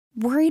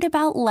Worried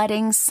about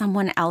letting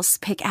someone else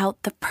pick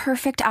out the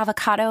perfect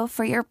avocado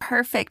for your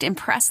perfect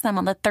impress them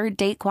on the third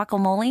date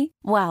guacamole?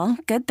 Well,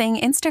 good thing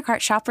Instacart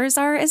shoppers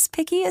are as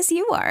picky as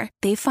you are.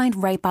 They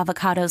find ripe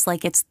avocados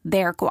like it's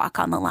their guac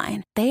on the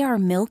line. They are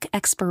milk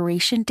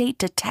expiration date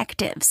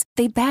detectives.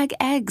 They bag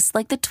eggs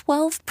like the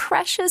 12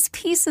 precious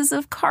pieces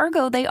of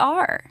cargo they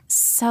are.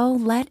 So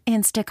let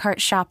Instacart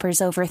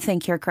shoppers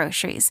overthink your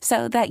groceries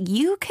so that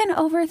you can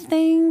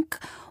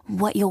overthink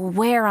what you'll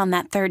wear on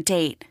that third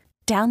date.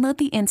 Download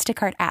the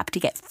Instacart app to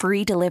get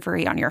free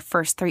delivery on your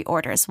first 3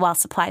 orders while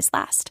supplies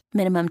last.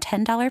 Minimum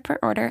 $10 per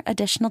order.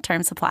 Additional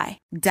terms apply.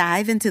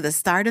 Dive into the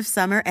start of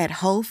summer at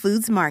Whole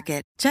Foods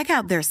Market. Check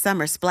out their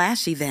Summer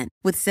Splash event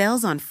with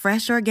sales on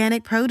fresh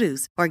organic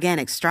produce,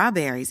 organic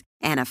strawberries,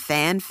 and a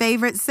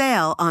fan-favorite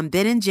sale on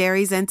Ben &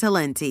 Jerry's and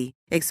Talenti.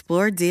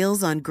 Explore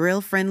deals on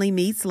grill-friendly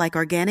meats like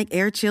organic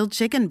air-chilled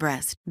chicken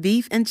breast,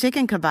 beef and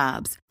chicken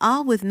kebabs,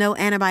 all with no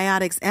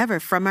antibiotics ever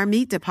from our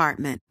meat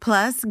department.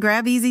 Plus,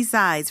 grab easy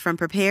sides from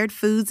prepared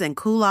foods and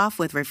cool off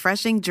with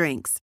refreshing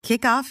drinks.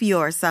 Kick off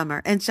your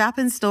summer and shop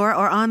in store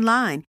or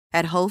online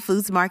at Whole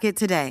Foods Market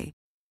today.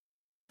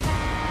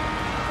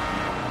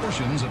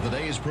 Portions of the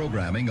day's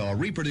programming are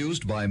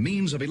reproduced by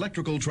means of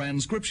electrical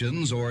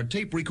transcriptions or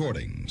tape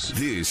recordings.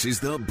 This is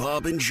the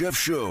Bob and Jeff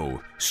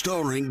Show,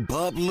 starring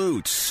Bob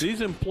Lutz.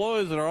 These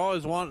employees that are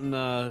always wanting,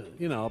 a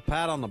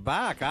pat on the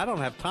back, I don't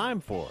have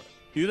time for it.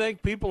 You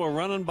think people are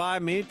running by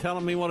me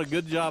telling me what a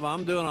good job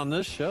I'm doing on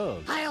this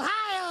show?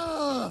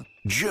 Hi-yo!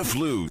 Jeff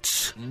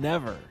Lutz.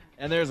 Never.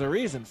 And there's a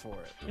reason for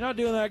it. You're not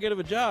doing that good of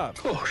a job.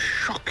 Oh,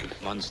 shocking.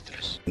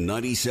 Monstrous.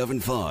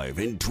 97.5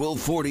 and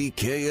 1240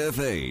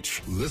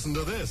 KFH. Listen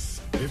to this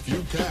if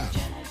you can.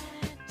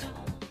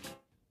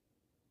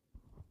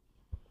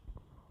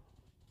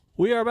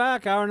 We are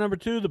back. Hour number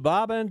 2, the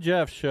Bob and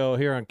Jeff Show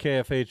here on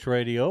KFH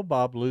Radio.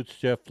 Bob Lutz,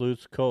 Jeff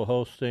Lutz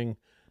co-hosting.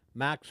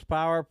 Max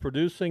Power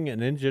producing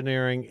and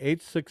engineering.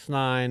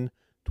 869-1240,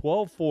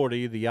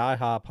 the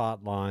IHOP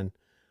hotline.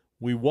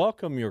 We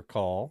welcome your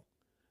call.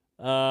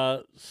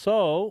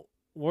 So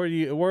where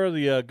are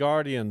the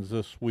Guardians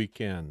this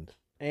weekend?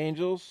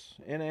 Angels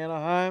in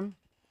Anaheim.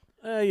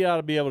 You ought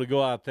to be able to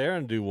go out there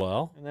and do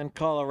well. And then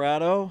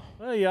Colorado.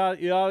 Well, you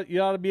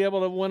ought to be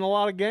able to win a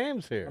lot of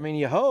games here. I mean,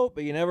 you hope,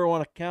 but you never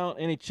want to count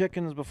any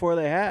chickens before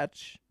they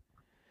hatch.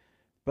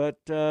 But,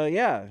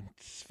 yeah,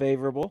 it's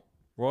favorable.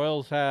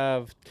 Royals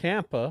have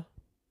Tampa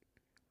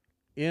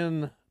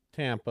in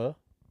Tampa.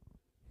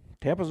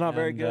 Tampa's not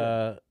very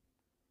good.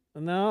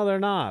 No, they're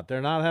not.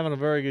 They're not having a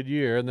very good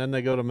year. And then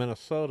they go to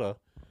Minnesota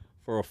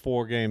for a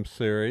 4-game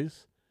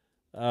series.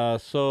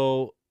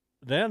 So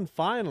then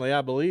finally,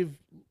 I believe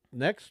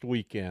next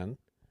weekend,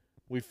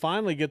 we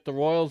finally get the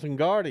Royals and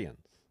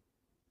Guardians.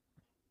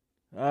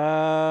 But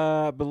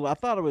I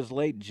thought it was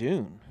late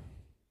June.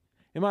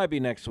 It might be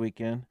next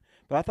weekend.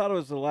 But I thought it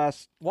was the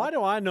last. Why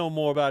do I know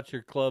more about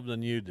your club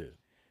than you do?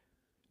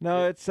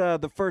 No, it's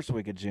the first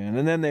week of June.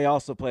 And then they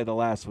also play the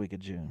last week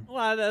of June.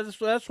 Well,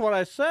 that's what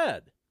I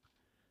said.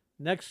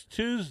 Next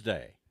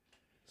Tuesday.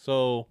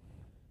 So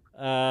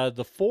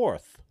the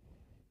 4th.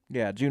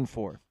 Yeah, June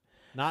 4th.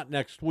 Not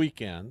next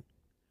weekend.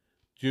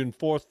 June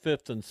 4th,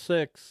 5th, and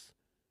 6th.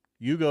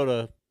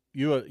 You're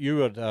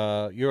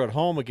at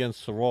home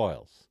against the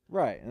Royals.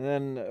 Right, and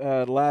then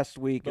last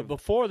week. But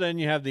before then,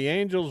 you have the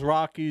Angels,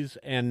 Rockies,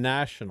 and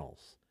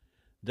Nationals.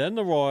 Then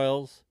the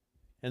Royals,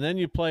 and then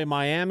you play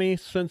Miami,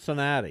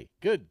 Cincinnati.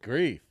 Good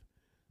grief!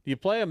 Do you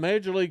play a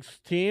major league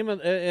team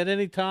at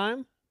any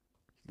time?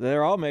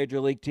 They're all major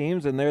league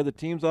teams, and they're the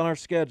teams on our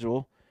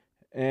schedule,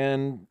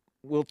 and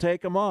we'll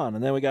take them on.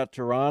 And then we got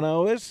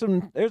Toronto. There's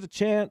a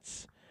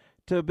chance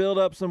to build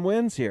up some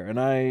wins here, and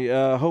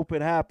I hope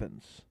it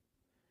happens.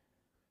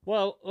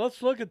 Well,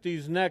 let's look at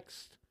these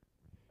next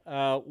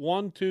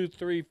 1, 2,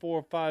 3,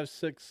 4, 5,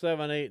 6,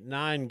 7, 8,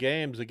 9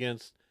 games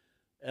against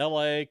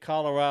L.A.,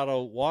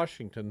 Colorado,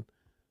 Washington.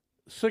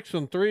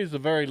 6-3 is the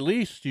very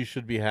least you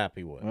should be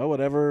happy with. Well,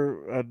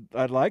 whatever.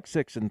 I'd like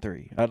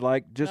 6-3. I'd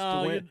like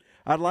to win.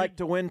 I'd like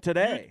to win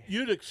today.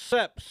 You'd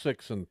accept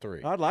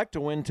 6-3. I'd like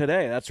to win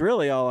today. That's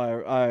really all I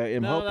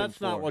am hoping for. No,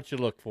 that's not what you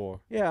look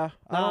for. Yeah.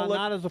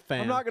 Not as a fan.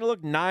 I'm not going to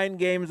look 9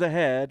 games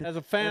ahead. As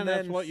a fan,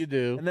 that's what you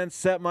do. And then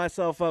set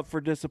myself up for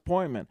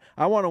disappointment.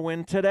 I want to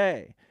win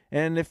today.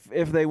 And if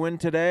they win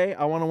today,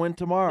 I want to win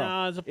tomorrow.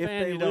 No, as a fan, if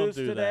you they don't lose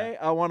do today,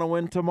 that. I want to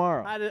win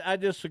tomorrow. I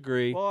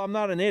disagree. Well, I'm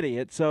not an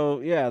idiot,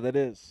 so yeah, that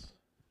is.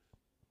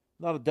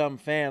 Not a dumb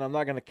fan. I'm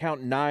not going to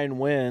count 9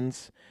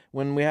 wins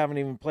when we haven't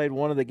even played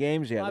one of the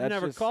games yet. I've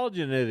never called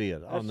you an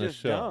idiot on this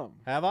show. Dumb.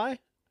 Have I?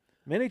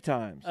 Many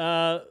times.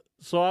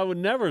 So I would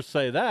never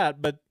say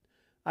that, but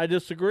I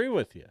disagree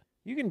with you.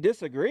 You can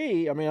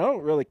disagree. I mean, I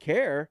don't really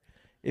care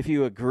if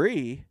you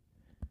agree.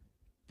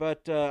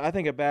 But I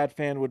think a bad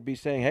fan would be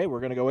saying, hey,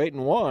 we're going to go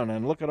 8-1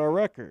 and look at our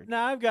record.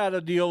 Now, I've got to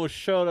deal with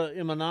Shota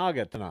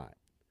Imanaga tonight,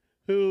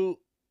 who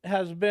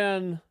has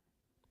been,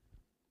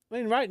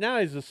 right now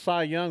he's a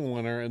Cy Young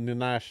winner in the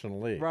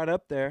National League. Right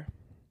up there.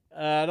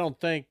 I don't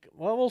think,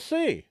 we'll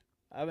see.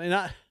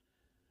 Yeah,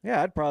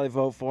 I'd probably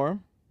vote for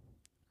him.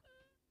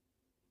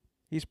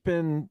 He's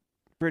been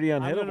pretty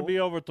unhittable. I'm going to be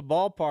over at the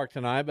ballpark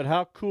tonight, but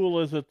how cool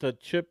is it that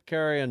Chip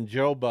Caray and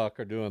Joe Buck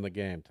are doing the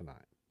game tonight?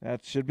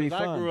 That should be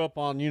fun. I grew up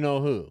on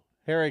you-know-who,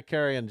 Harry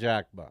Caray and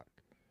Jack Buck.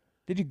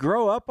 Did you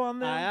grow up on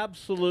them? I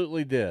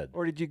absolutely did.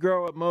 Or did you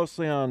grow up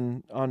mostly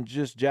on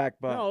just Jack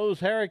Buck? No, it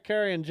was Harry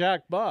Caray and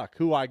Jack Buck,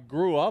 who I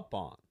grew up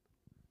on.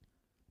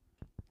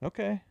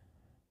 Okay.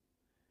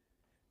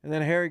 And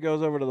then Harry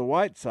goes over to the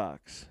White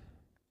Sox.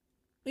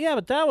 Yeah,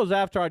 but that was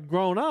after I'd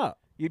grown up.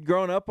 You'd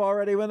grown up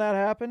already when that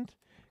happened?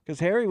 Because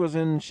Harry was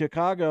in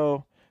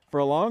Chicago for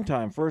a long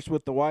time, first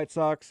with the White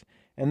Sox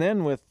and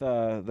then with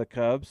the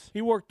Cubs.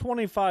 He worked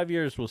 25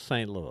 years with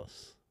St.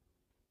 Louis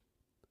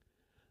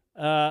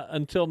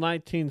until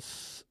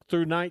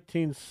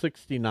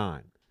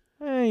 1969.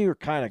 You were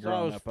kind of So I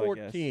growing was up, 14.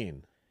 I guess.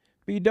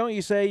 But don't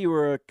you say you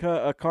were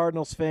a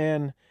Cardinals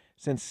fan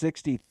since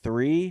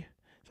 63?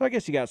 So I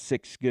guess you got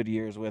 6 good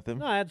years with him.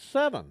 No, I had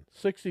 7.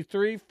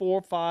 63,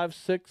 4, 5,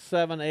 6,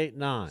 7, 8,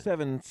 9.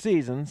 7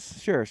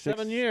 seasons, sure.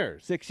 7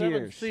 years. 6 7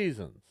 years.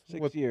 seasons.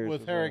 6 years.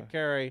 With Harry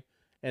Caray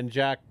and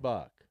Jack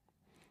Buck.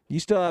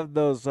 You still have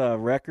those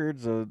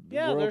records of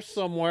they're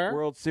somewhere.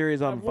 World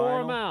Series on I wore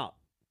vinyl? them out.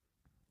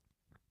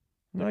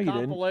 No, the you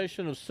didn't.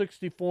 compilation of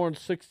 64 and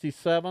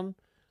 67.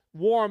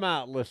 Wore them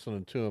out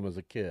listening to them as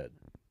a kid.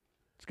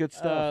 It's good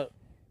stuff.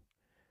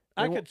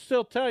 I could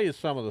still tell you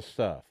some of the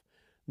stuff.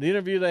 The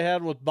interview they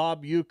had with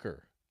Bob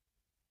Uecker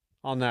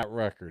on that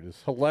record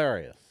is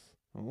hilarious.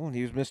 Oh,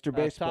 he was Mr.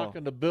 Baseball.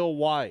 Talking to Bill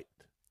White,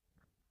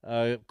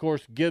 of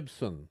course,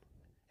 Gibson,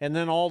 and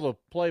then all the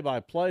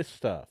play-by-play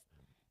stuff.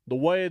 The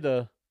way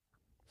the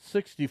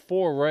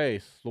 64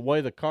 race, the way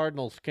the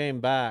Cardinals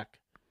came back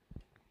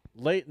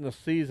late in the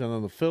season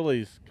and the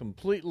Phillies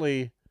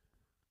completely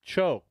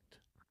choked,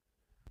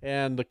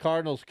 and the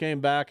Cardinals came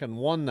back and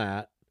won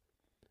that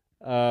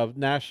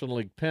National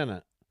League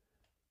pennant.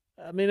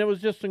 I mean, it was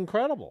just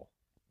incredible.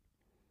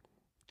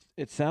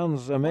 It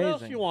sounds amazing.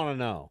 What else you want to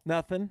know?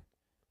 Nothing.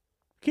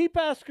 Keep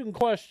asking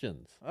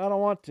questions. I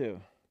don't want to.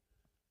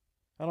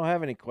 I don't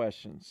have any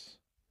questions.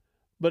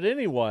 But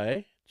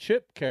anyway,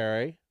 Chip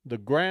Caray, the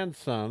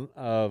grandson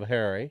of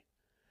Harry,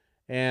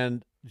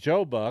 and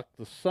Joe Buck,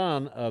 the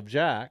son of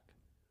Jack,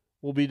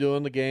 will be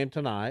doing the game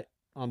tonight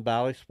on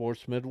Bally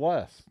Sports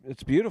Midwest.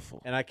 It's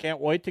beautiful. And I can't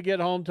wait to get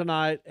home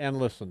tonight and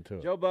listen to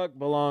it. Joe Buck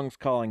belongs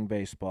calling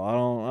baseball. I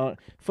don't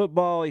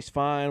football, he's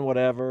fine,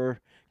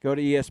 whatever. Go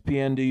to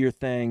ESPN, do your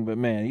thing, but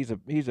man,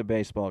 he's a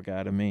baseball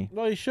guy to me.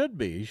 Well, he should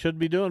be. He should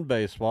be doing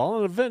baseball,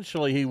 and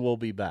eventually he will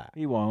be back.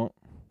 He won't.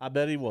 I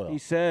bet he will. He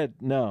said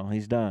no,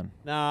 he's done.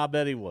 No, I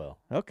bet he will.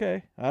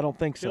 Okay, I don't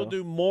think so. He'll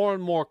do more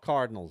and more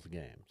Cardinals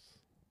games.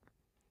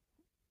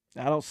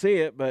 I don't see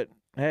it, but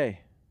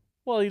hey.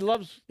 Well, he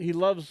loves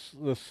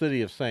the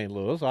city of St.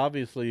 Louis.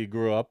 Obviously, he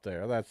grew up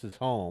there. That's his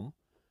home.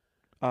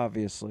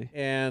 Obviously.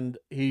 And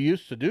he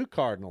used to do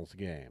Cardinals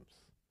games.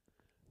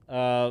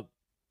 But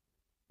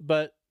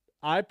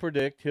I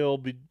predict he'll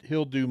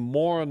do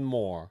more and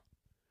more.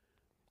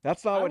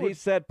 That's not what he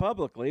said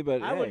publicly,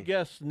 but I would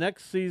guess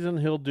next season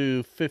he'll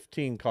do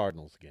 15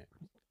 Cardinals games.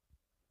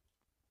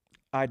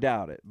 I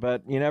doubt it,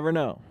 but you never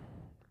know.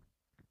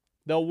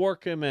 They'll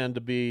work him in to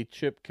be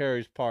Chip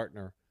Caray's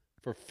partner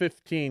for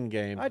 15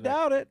 games. I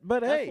doubt it,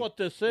 but That's hey. what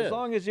this is. As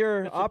long as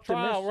you're it's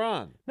optimistic. a trial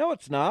run. No,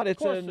 it's not.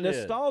 It's a it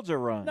nostalgia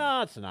run.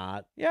 No, it's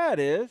not. Yeah, it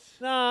is.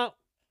 No,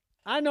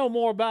 I know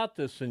more about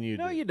this than you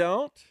do. No, you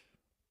don't.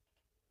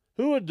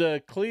 Who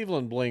would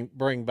Cleveland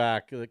bring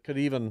back that could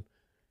even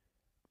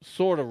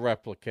sort of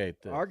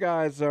replicate this? Our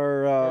guys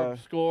are Herb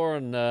Score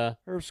and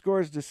Herb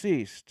Score's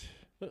deceased.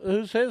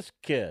 Who's his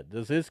kid?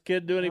 Does his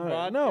kid do any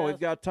broadcast? No, we've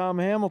got Tom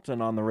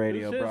Hamilton on the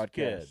radio Who's his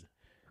broadcast. Kid?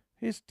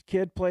 His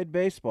kid played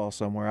baseball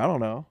somewhere. I don't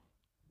know.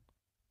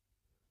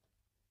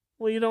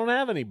 Well, you don't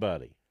have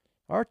anybody.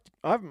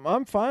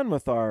 I'm fine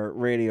with our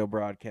radio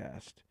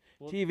broadcast.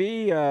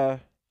 TV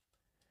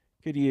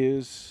could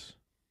use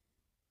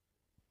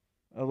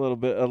a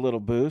little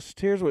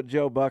boost. Here's what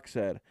Joe Buck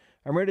said.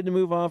 I'm ready to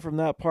move on from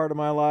that part of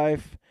my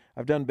life.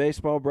 I've done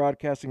baseball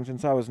broadcasting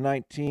since I was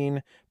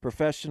 19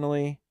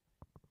 professionally.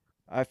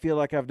 I feel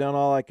like I've done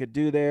all I could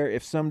do there.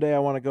 If someday I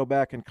want to go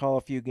back and call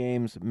a few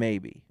games,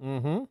 maybe.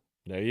 Mm-hmm.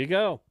 There you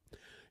go.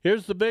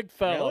 Here's the big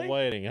fella Really?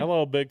 waiting.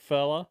 Hello, big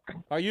fella.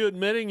 Are you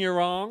admitting you're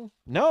wrong?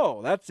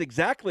 No, that's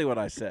exactly what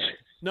I said.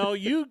 No,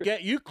 you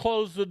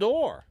closed the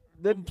door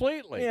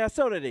completely. Yeah,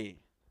 so did he.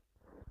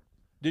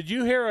 Did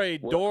you hear a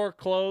door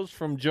close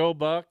from Joe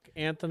Buck,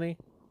 Anthony?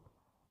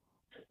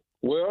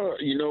 Well,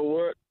 you know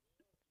what?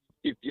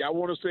 If y'all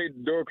want to say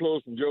the door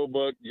closed from Joe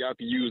Buck, y'all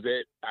can use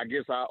that. I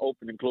guess I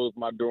open and close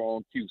my door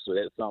on cue, so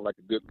that sounds like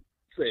a good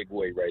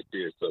segue right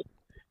there. So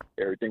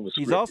everything was.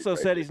 He's also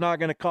said he's not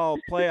going to call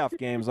playoff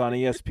games on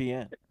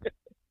ESPN.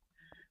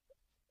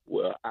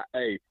 Well,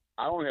 I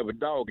don't have a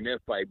dog in that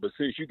fight, but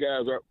since you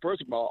guys are,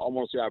 first of all, I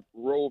want to say I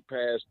rolled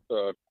past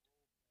the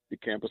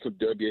campus of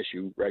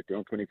WSU right there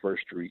on 21st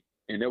Street,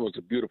 and that was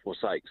a beautiful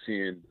sight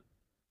seeing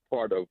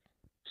part of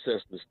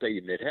Cessna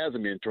Stadium that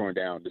hasn't been torn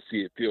down to see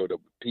it filled up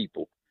with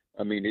people.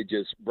 I mean, it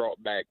just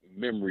brought back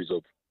memories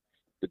of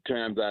the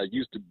times I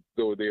used to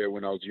go there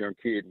when I was a young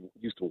kid and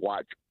used to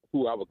watch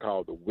who I would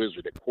call the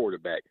wizard at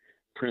quarterback,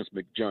 Prince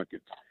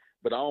McJunkins.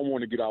 But I don't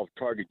want to get off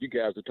target. You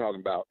guys are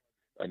talking about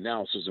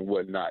announcers and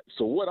whatnot.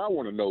 So what I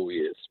want to know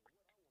is,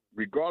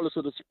 regardless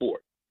of the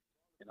sport,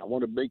 and I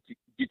want to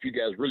get you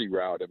guys really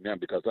riled up now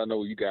because I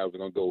know you guys are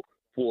going to go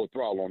full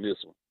throttle on this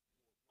one.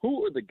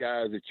 Who are the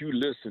guys that you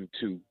listen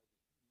to,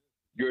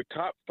 your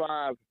top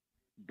 5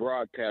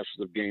 broadcasters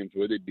of games,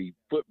 whether it be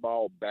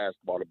football,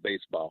 basketball, or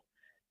baseball?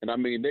 And I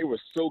mean, they were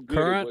so good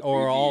current at what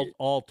or they did.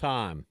 all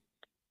time?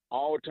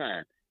 All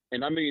time.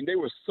 And I mean, they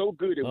were so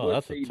good at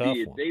what they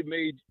did. One.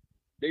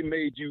 They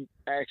made you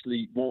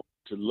actually want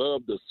to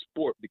love the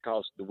sport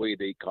because of the way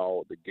they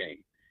called the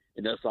game.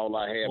 And that's all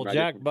I have. Well,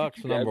 Jack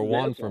Buck's number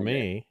one for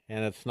me,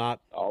 and it's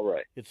not all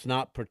right. It's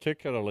not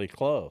particularly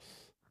close.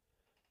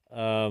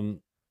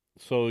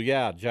 So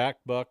yeah, Jack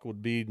Buck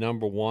would be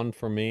number one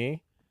for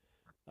me.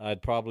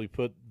 I'd probably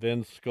put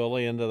Vin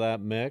Scully into that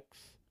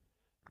mix.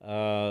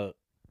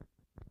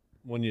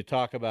 When you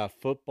talk about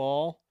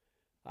football,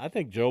 I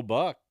think Joe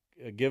Buck,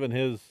 given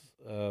his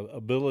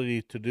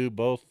ability to do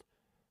both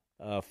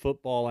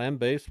football and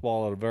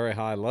baseball at a very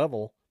high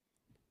level,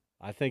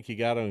 I think you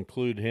got to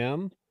include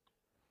him.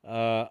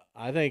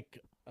 I think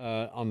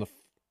on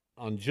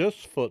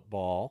just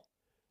football,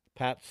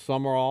 Pat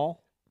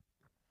Summerall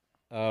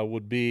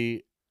would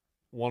be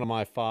one of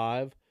my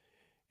 5.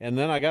 And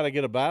then I got to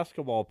get a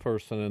basketball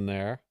person in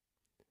there.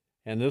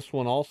 And this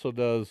one also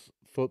does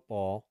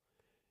football.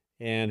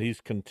 And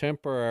he's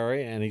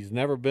contemporary, and he's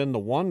never been the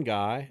one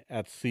guy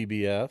at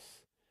CBS.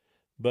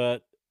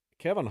 But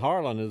Kevin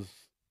Harlan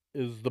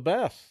is the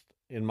best,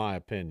 in my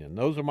opinion.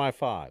 Those are my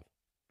 5.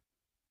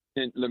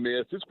 And let me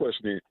ask this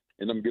question,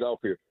 and let me get off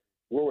here.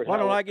 Why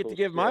don't I get to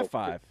give my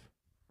 5?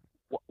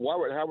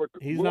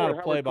 He's not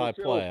a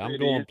play-by-play. I'm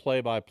going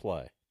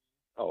play-by-play.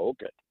 Oh,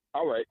 okay.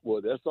 All right.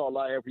 Well, that's all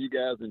I have for you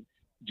guys. And,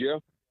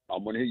 Jeff,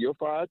 I'm going to hear your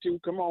 5, too.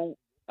 Come on.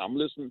 I'm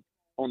listening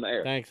on the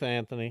air. Thanks,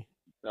 Anthony.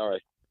 All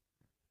right.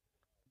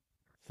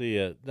 See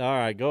ya. All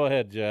right, go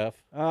ahead, Jeff.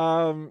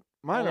 Mine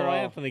are all...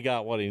 Anthony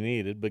got what he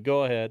needed, but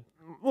go ahead.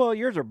 Well,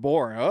 yours are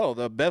boring. Oh,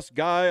 the best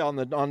guy on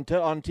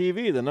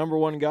TV, the number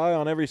one guy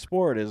on every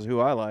sport is who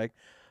I like.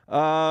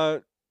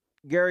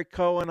 Gary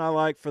Cohen I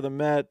like for the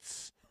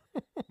Mets.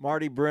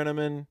 Marty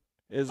Brennaman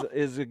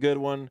is a good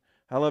one.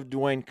 I love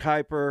Dwayne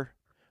Kuiper.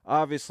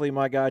 Obviously,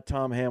 my guy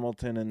Tom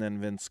Hamilton, and then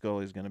Vin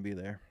Scully's going to be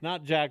there.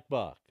 Not Jack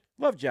Buck.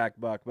 Love Jack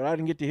Buck, but I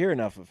didn't get to hear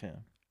enough of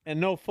him. And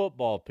no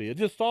football, Pete.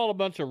 Just all a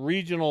bunch of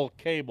regional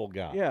cable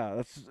guys.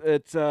 Yeah,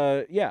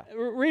 yeah.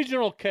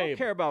 Regional cable. I don't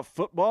care about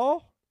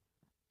football.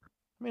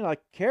 I mean, I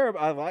care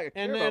about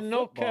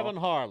no football. Kevin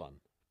Harlan.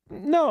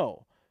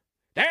 No.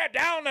 They're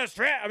down the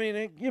stretch. I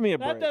mean, give me a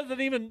break. That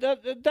doesn't even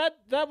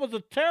that was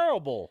a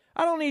terrible.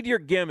 I don't need your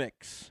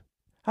gimmicks.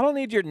 I don't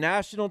need your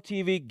national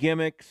TV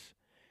gimmicks.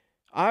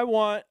 I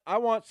want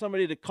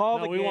somebody to call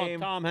the game. We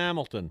want Tom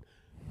Hamilton.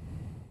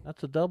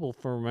 That's a double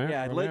for Ramirez.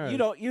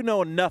 Yeah, you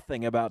know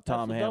nothing about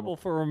Tom Hamilton. Double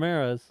for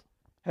Ramirez.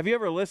 Have you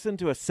ever listened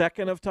to a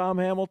second of Tom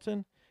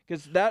Hamilton?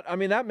 Because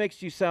that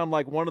makes you sound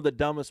like one of the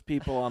dumbest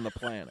people on the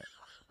planet.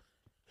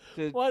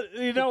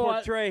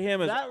 Portray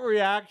him as that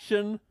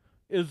reaction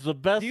is the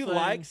best. Do you thing.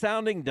 like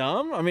sounding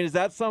dumb? I mean, is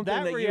that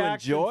something that you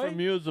enjoy? From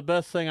you is the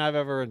best thing I've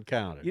ever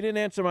encountered. You didn't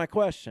answer my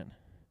question.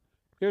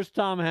 Here's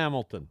Tom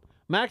Hamilton.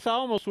 Max, I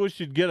almost wish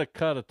you'd get a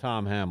cut of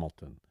Tom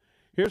Hamilton.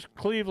 Here's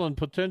Cleveland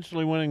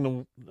potentially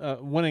winning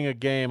a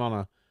game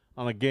on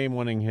a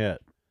game-winning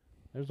hit.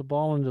 There's a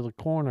ball into the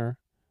corner.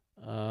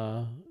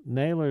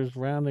 Naylor's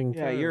rounding.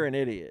 Yeah, you're an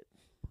idiot.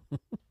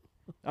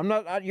 I'm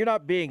not. You're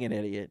not being an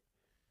idiot.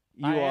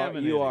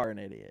 You are an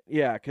idiot.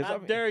 Yeah, because how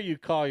dare you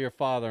call your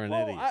father an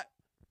idiot?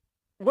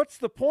 What's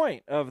the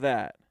point of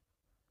that?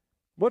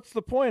 What's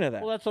the point of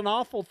that? Well, that's an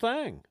awful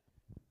thing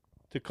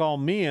to call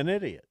me an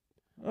idiot.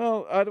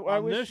 Well, I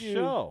wish this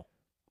show.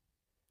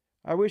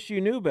 I wish you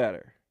knew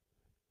better.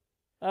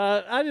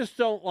 I just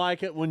don't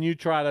like it when you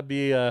try to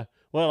be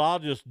I'll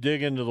just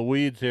dig into the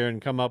weeds here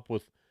and come up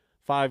with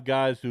 5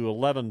 guys who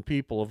 11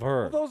 people have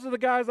heard. Well, those are the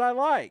guys I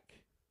like.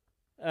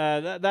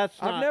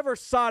 That's not... I've never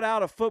sought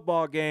out a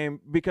football game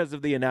because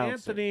of the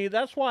announcer. Anthony,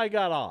 that's why I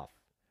got off.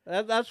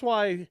 That's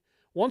why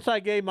once I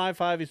gave my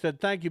 5, he said,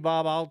 "Thank you,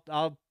 Bob.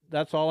 I'll.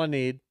 That's all I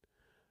need."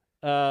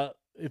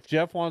 If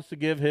Jeff wants to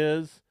give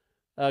his,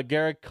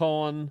 Garrett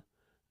Cohen,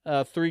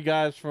 3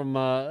 guys from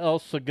El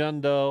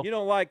Segundo. You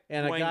don't like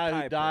and Dwayne a guy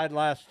Kuiper. who died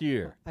last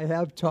year. I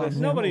have Tom.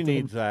 Nobody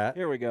needs that.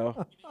 Here we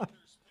go.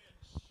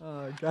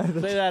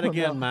 Say that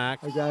again,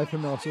 Max. A guy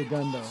from El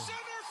Segundo.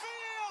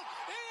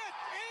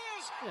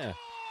 Yeah.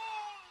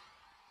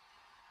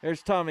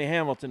 There's Tommy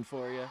Hamilton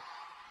for you.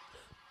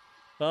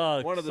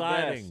 Oh, one exciting. of the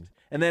best.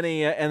 And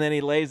then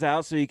he lays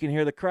out so you can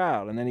hear the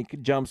crowd, and then he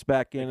jumps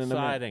back in.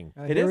 Exciting.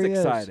 It is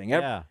exciting.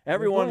 Yeah.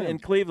 Everyone in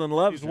Cleveland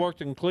loves him. He's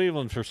worked in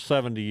Cleveland for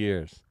 70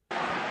 years.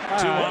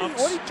 What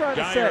are you trying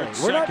to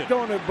say? We're not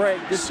going to break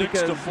just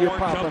because you're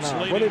popping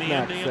off. What did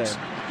Max say?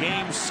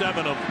 Game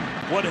 7 of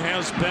what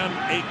has been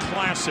a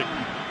classic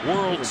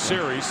World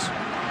Series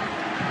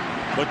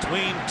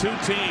between 2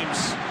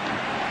 teams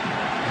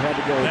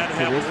that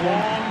have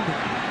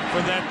longed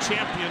for that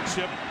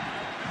championship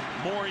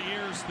more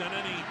years than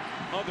any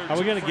other. Are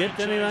we going to get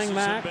to anything, in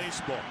Max?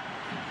 baseball.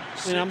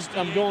 I mean,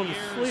 I'm going to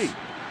sleep.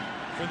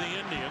 For the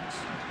Indians,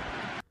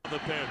 the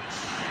pitch.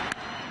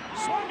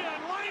 Swung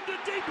on, line to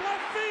deep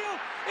left field.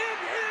 It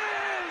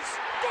is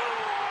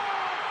gone!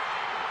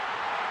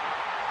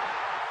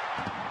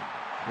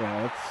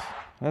 Yeah,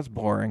 that's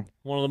boring.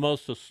 One of the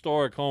most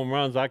historic home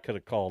runs. I could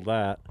have called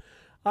that.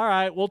 All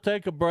right, we'll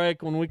take a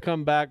break. When we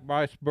come back,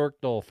 Bryce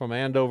Berkdahl from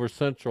Andover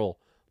Central.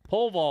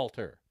 Pole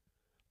vaulter.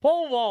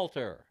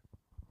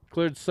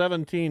 Cleared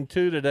 17-2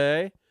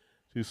 today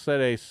to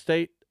set a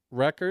state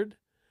record.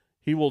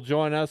 He will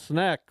join us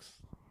next.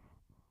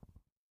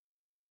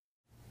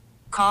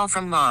 Call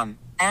from mom.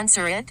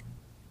 Answer it.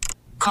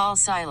 Call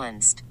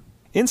silenced.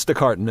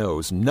 Instacart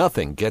knows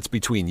nothing gets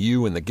between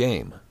you and the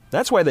game.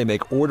 That's why they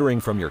make ordering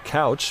from your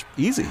couch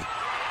easy.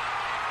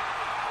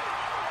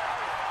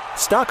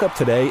 Stock up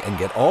today and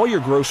get all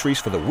your groceries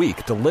for the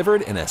week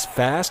delivered in as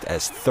fast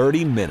as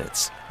 30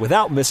 minutes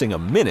without missing a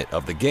minute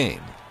of the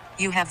game.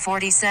 You have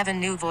 47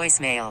 new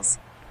voicemails.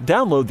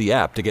 Download the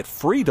app to get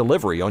free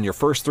delivery on your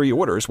first 3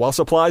 orders while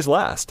supplies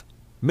last.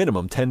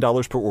 Minimum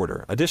 $10 per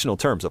order. Additional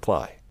terms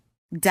apply.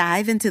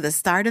 Dive into the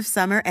start of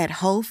summer at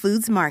Whole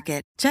Foods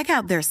Market. Check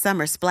out their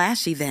Summer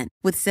Splash event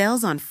with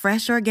sales on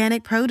fresh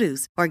organic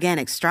produce,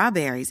 organic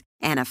strawberries,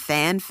 and a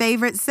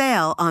fan-favorite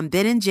sale on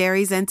Ben &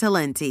 Jerry's and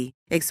Talenti.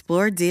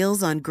 Explore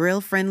deals on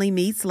grill-friendly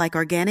meats like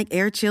organic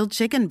air-chilled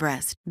chicken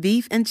breast,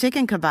 beef and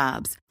chicken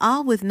kebabs,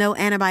 all with no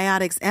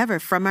antibiotics ever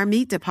from our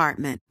meat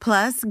department.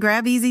 Plus,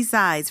 grab easy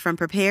sides from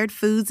prepared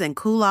foods and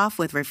cool off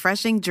with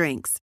refreshing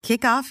drinks.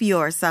 Kick off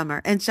your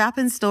summer and shop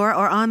in store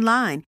or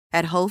online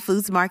at Whole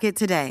Foods Market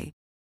today.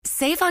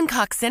 Save on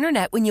Cox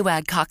Internet when you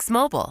add Cox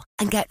Mobile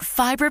and get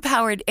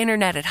fiber-powered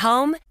internet at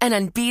home and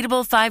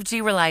unbeatable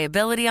 5G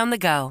reliability on the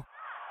go.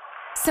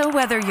 So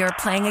whether you're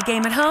playing a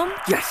game at home,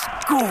 Yes,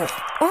 goal.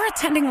 or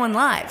attending one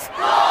live,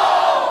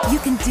 you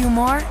can do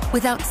more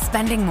without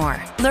spending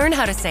more. Learn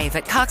how to save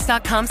at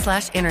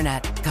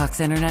cox.com/internet.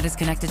 Cox Internet is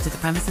connected to the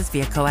premises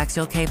via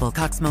coaxial cable.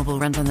 Cox Mobile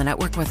runs on the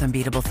network with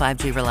unbeatable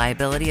 5G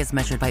reliability as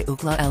measured by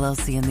Ookla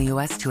LLC in the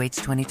U.S. 2H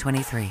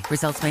 2023.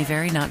 Results may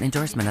vary, not an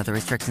endorsement. Other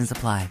restrictions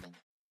apply.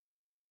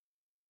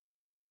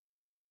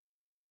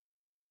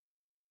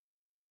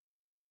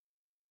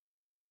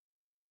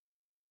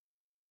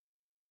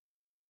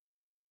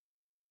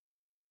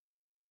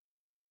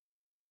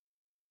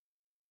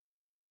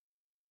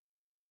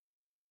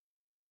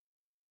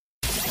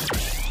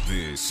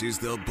 This is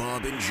the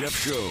Bob and Jeff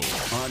Show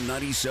on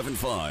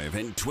 97.5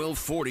 and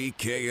 1240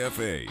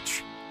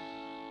 KFH.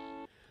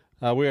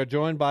 We are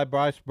joined by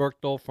Bryce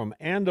Berkdahl from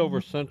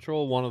Andover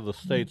Central, one of the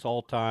state's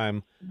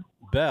all-time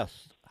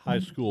best high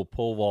school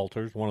pole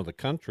vaulters, one of the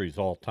country's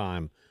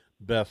all-time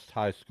best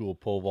high school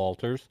pole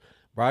vaulters.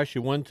 Bryce,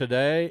 you won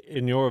today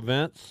in your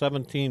event,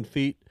 17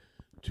 feet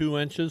 2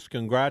 inches.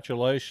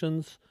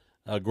 Congratulations.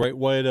 A great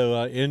way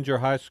to end your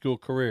high school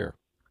career.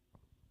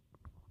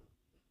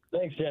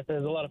 Thanks, Jeff. It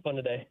was a lot of fun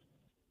today.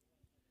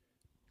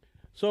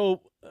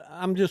 So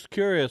I'm just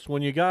curious,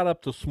 when you got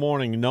up this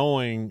morning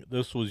knowing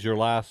this was your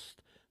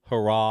last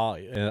hurrah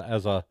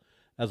as a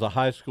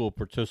high school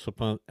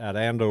participant at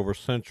Andover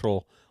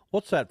Central,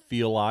 what's that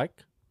feel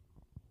like?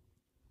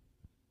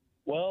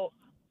 Well,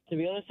 to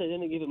be honest, I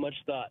didn't give it much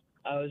thought.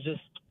 I was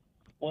just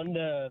wanting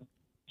to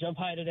jump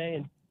high today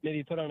and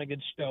maybe put on a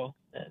good show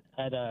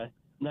at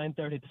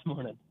 9:30 this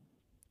morning.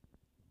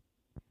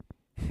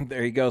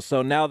 There you go.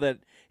 So now that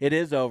it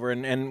is over,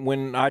 and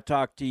when I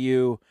talked to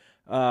you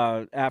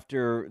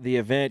after the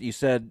event, you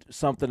said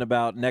something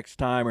about next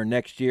time or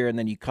next year, and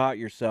then you caught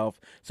yourself.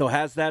 So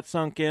has that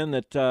sunk in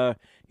that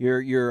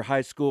your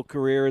high school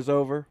career is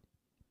over?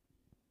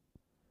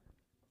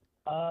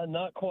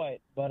 Not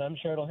quite, but I'm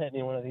sure it'll hit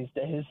me one of these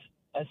days.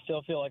 I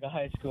still feel like a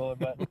high schooler,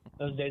 but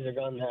those days are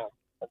gone now.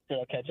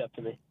 It'll catch up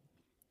to me.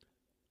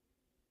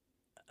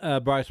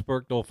 Bryce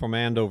Berkdahl from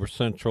Andover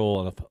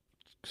Central, an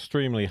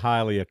extremely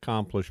highly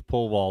accomplished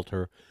pole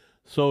vaulter.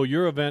 So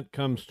your event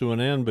comes to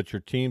an end, but your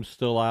team's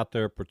still out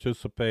there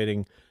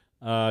participating.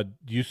 Do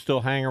you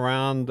still hang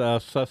around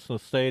Cessna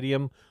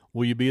Stadium?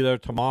 Will you be there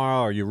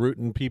tomorrow? Are you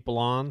rooting people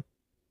on?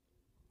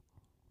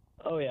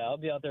 Oh, yeah, I'll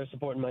be out there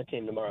supporting my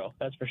team tomorrow.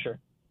 That's for sure.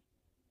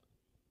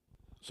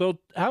 So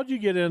how'd you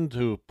get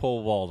into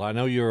pole vault? I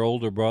know your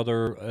older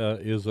brother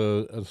is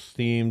a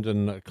esteemed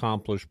and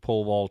accomplished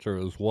pole vaulter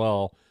as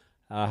well.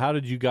 How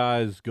did you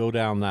guys go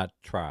down that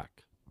track?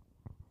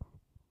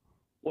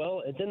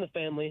 Well, it's in the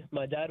family.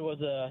 My dad was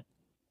a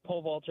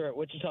pole vaulter at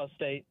Wichita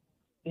State.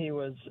 He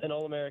was an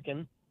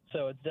All-American,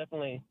 so it's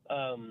definitely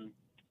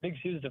big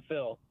shoes to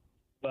fill.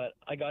 But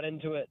I got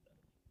into it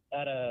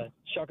at a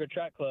Shocker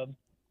Track Club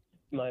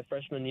my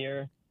freshman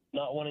year,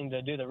 not wanting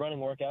to do the running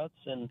workouts,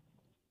 and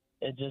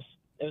it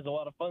was a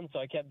lot of fun, so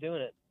I kept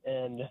doing it.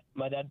 And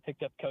my dad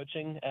picked up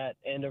coaching at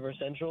Andover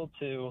Central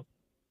to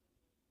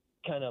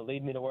kind of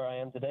lead me to where I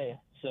am today.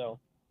 So,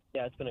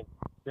 yeah, it's been a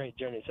great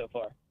journey so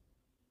far.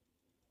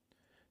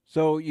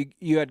 So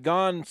you had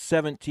gone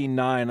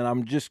 17-9, and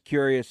I'm just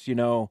curious,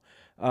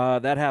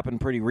 that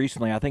happened pretty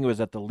recently. I think it was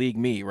at the league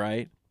meet,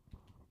 right?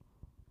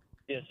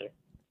 Yes, sir.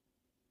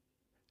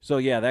 So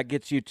yeah, that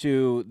gets you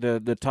to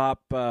the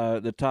top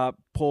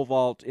pole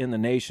vault in the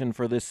nation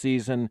for this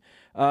season.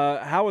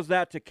 How was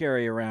that to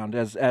carry around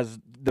as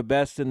the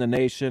best in the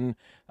nation?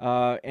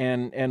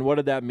 And what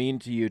did that mean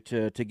to you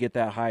to get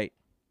that height?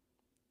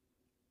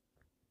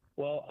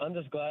 Well, I'm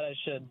just glad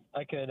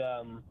I could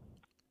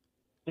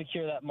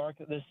secure that mark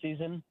this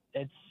season.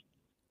 It's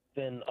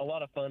been a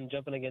lot of fun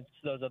jumping against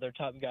those other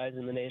top guys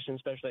in the nation,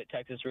 especially at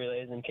Texas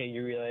Relays and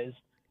KU Relays.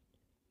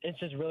 It's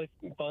just really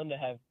fun to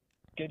have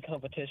good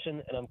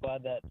competition, and I'm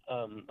glad that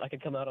I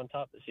could come out on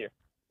top this year.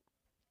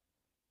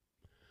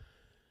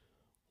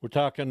 We're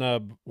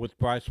talking with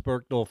Bryce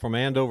Birkdale from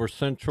Andover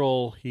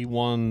Central. He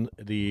won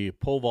the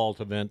pole vault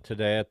event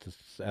today at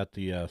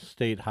the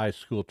State High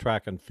School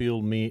track and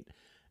field meet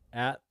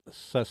at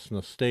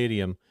Cessna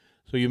Stadium.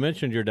 So you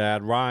mentioned your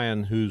dad,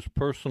 Ryan, whose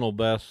personal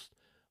best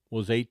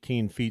was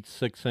 18 feet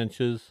 6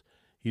 inches.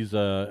 He's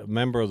a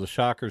member of the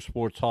Shocker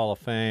Sports Hall of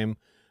Fame.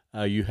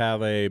 You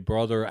have a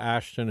brother,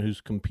 Ashton, who's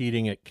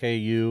competing at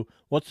KU.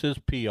 What's his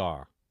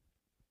PR?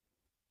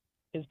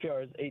 His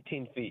PR is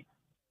 18 feet.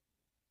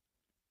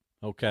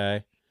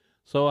 Okay.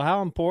 So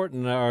how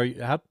important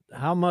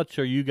how much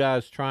are you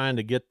guys trying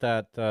to get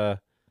that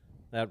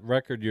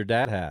record your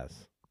dad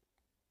has?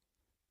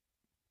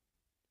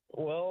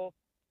 Well,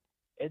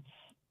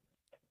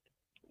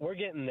 we're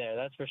getting there,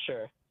 that's for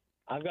sure.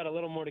 I've got a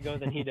little more to go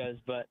than he does,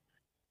 but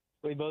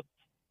we both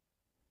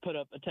put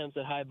up attempts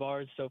at high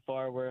bars so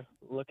far. We're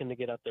looking to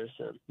get up there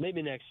soon.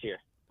 Maybe next year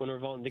when we're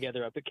vaulting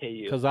together up at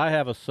KU. Because I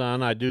have a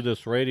son I do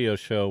this radio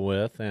show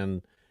with,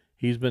 and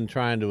he's been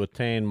trying to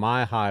attain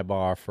my high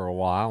bar for a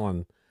while,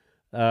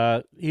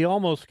 and he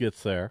almost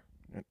gets there.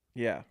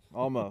 Yeah,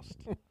 almost.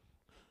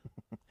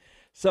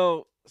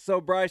 So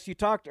Bryce, you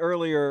talked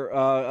earlier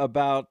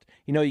about,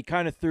 you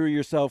kind of threw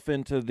yourself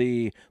into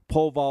the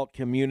pole vault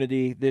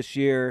community this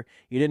year.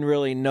 You didn't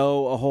really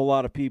know a whole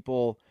lot of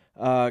people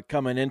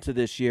coming into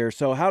this year.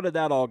 So how did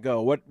that all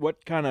go?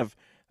 What kind of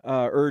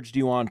urged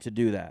you on to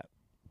do that?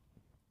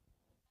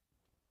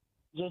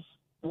 Just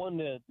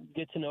wanted to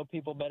get to know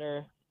people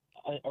better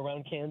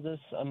around Kansas.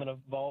 I'm going to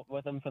vault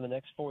with them for the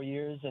next 4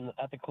 years and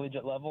at the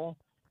collegiate level.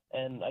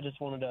 And I just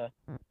wanted to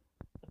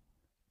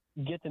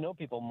get to know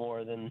people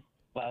more than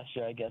last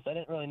year, I guess. I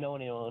didn't really know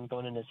anyone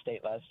going into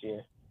state last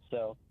year.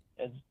 So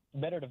it's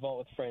better to vault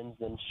with friends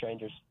than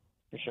strangers,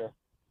 for sure.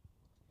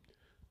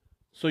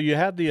 So you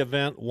had the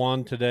event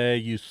won today.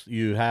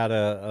 You had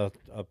a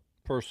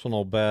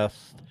personal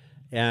best,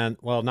 and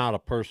well, not a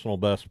personal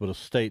best, but a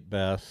state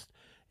best,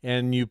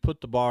 and you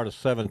put the bar to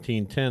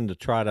 17:10 to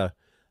try to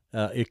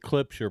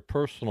eclipse your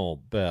personal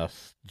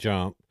best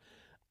jump.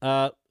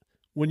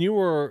 When you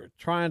were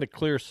trying to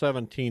clear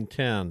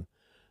 17:10,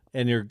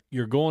 and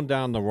you're going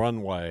down the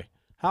runway,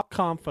 how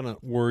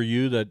confident were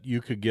you that you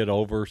could get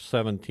over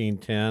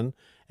 17:10?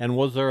 And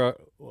was there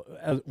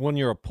when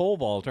you're a pole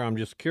vaulter, I'm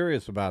just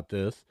curious about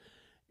this.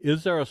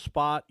 Is there a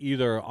spot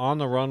either on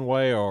the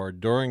runway or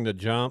during the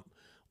jump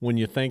when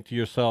you think to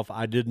yourself,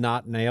 I did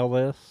not nail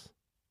this?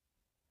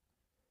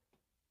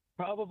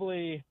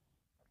 Probably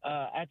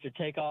after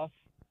takeoff.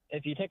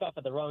 If you take off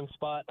at the wrong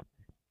spot,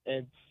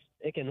 it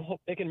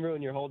can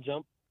ruin your whole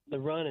jump. The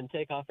run and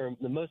takeoff are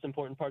the most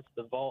important parts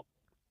of the vault.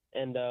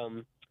 And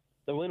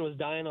the wind was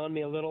dying on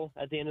me a little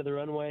at the end of the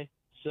runway.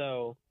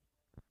 So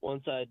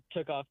once I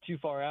took off too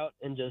far out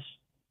and just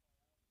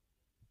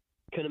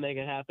couldn't make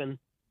it happen,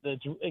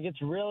 it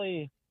gets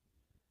really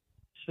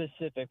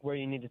specific where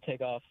you need to take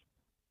off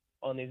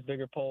on these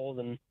bigger poles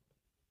and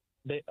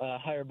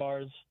higher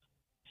bars.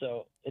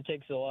 So it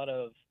takes a lot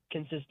of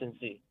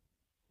consistency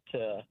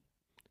to.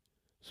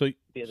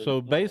 So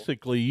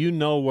basically, you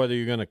know whether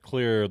you're going to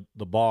clear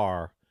the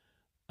bar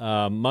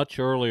much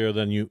earlier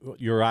than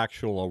your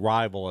actual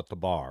arrival at the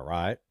bar,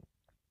 right?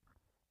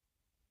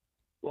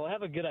 Well, I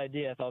have a good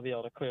idea if I'll be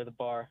able to clear the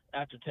bar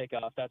after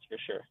takeoff, that's for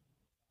sure.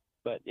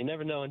 But you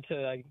never know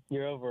until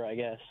you're over, I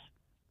guess.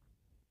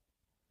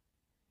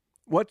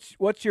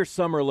 What's your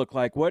summer look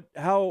like?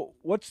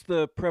 What's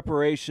the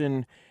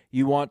preparation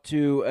you want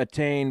to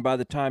attain by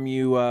the time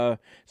you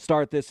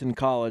start this in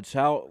college?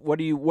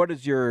 What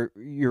does your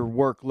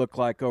work look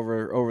like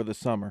over the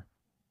summer?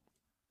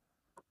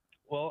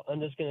 Well, I'm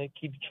just going to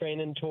keep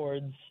training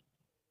towards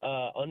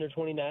under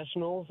 20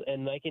 nationals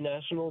and Nike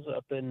nationals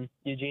up in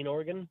Eugene,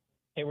 Oregon,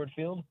 Hayward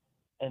Field,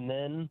 and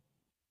then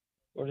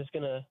we're just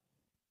going to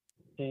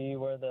see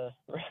where the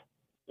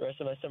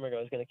rest of my summer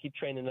goes. Going to keep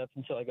training up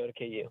until I go to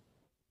KU.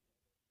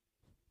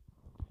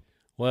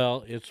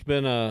 Well, it's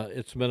been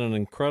an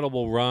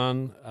incredible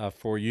run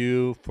for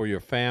you, for your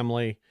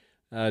family.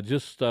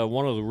 Just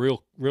one of the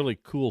really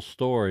cool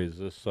stories.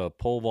 This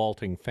pole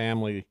vaulting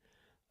family,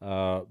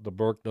 the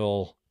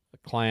Birkdale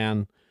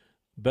clan.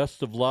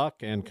 Best of luck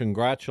and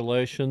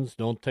congratulations.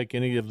 Don't take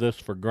any of this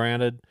for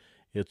granted.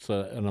 It's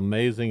an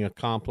amazing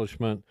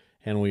accomplishment,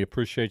 and we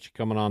appreciate you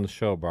coming on the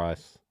show,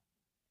 Bryce.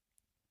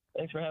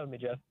 Thanks for having me,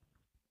 Jeff.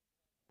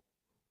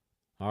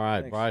 All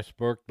right, thanks. Bryce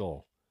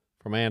Birkdale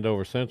from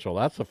Andover Central.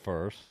 That's a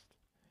first.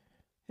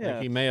 Yeah. I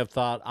think he may have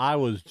thought I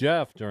was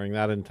Jeff during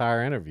that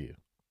entire interview.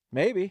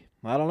 Maybe.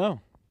 I don't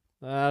know.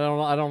 I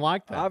don't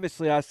like that.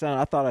 Obviously, I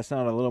thought I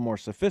sounded a little more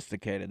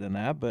sophisticated than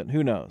that, but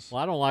who knows?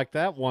 Well, I don't like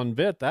that one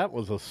bit. That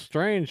was a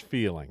strange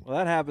feeling. Well,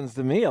 that happens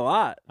to me a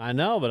lot. I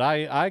know, but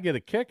I get a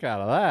kick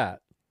out of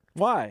that.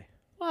 Why?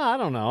 Well, I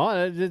don't know.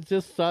 It's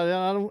just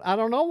I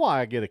don't know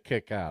why I get a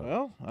kick out of it.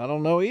 Well, I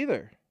don't know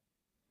either.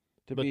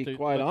 To But be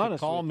quite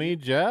honest, call me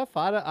Jeff.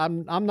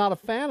 I'm not a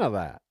fan of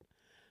that.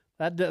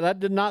 That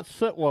did not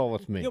sit well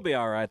with me. You'll be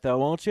all right though,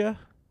 won't you?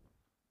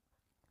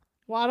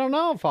 Well, I don't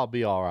know if I'll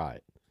be all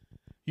right.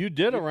 You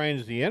did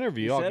arrange the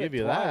interview. I'll give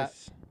you that.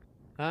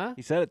 Huh?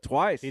 He said it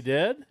twice. He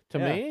did? To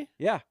Yeah. me?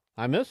 Yeah.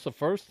 I missed the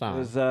first It time.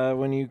 was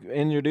when you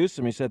introduced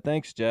him. He said,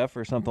 "Thanks, Jeff,"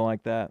 or something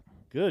like that.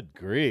 Good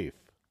grief.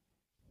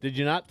 Did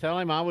you not tell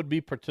him I would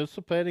be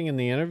participating in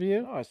the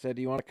interview? No, I said,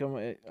 "Do you want to come?"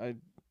 I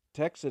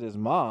texted his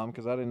mom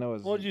because I didn't know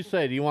his. What did you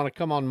say? Do you want to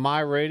come on my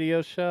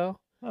radio show?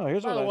 No,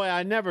 here's By what the way,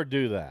 I never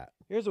do that.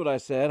 Here's what I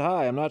said.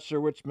 Hi, I'm not sure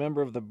which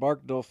member of the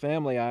Barkdale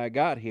family I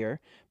got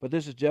here, but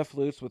this is Jeff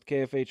Lutz with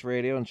KFH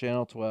Radio and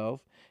Channel 12.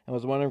 I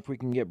was wondering if we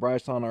can get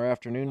Bryce on our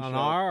afternoon show. On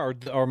our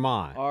or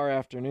mine? Our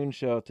afternoon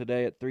show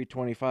today at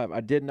 3:25. I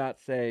did not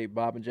say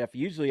Bob and Jeff.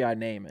 Usually I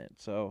name it,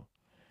 so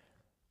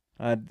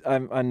I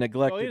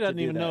neglected Well, he doesn't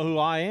to do even that. know who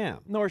I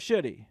am. Nor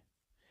should he.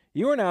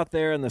 You weren't out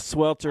there in the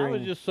sweltering I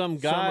was just some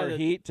guy summer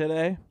heat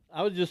today.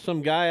 I was just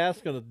some guy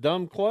asking a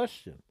dumb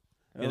question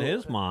in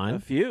his mind. A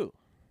few.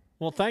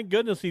 Well, thank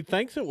goodness he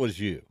thinks it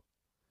was you.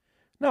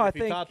 No, If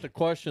he thought the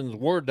questions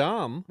were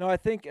dumb. No, I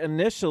think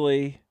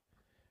initially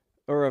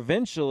or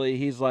eventually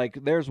he's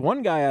like, there's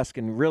one guy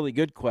asking really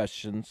good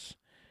questions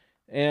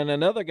and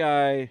another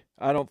guy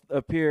I don't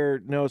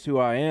appear knows who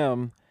I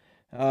am.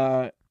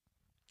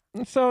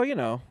 So,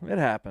 it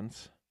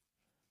happens.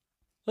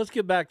 Let's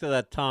get back to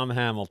that Tom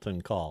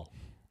Hamilton call.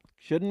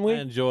 Shouldn't we? I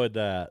enjoyed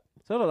that.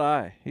 So did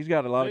I. He's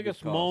got a lot of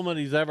biggest good calls. moment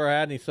he's ever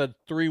had, and he said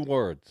 3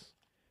 words.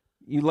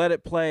 You let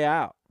it play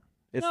out.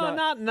 It's No,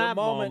 not in that the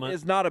moment. moment.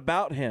 Is not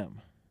about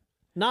him.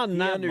 Not in he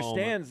that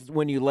understands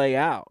when you lay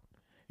out.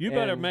 You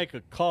better And- make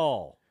a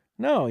call.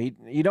 No,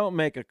 you don't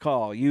make a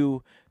call.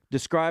 You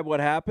describe what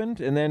happened,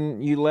 and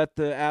then you let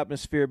the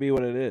atmosphere be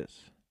what it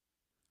is.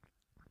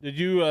 Did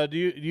you do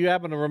you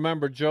happen to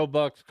remember Joe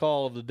Buck's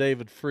call of the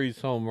David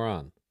Freese home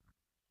run?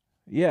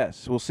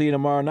 Yes, we'll see you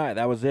tomorrow night.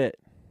 That was it.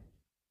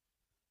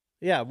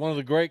 Yeah, one of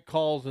the great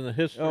calls in the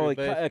history Oh, of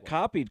baseball. a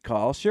copied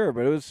call, sure,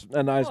 but it was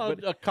a nice. Well,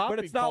 but a copied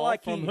but it's not call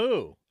like from he,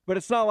 who? But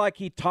it's not like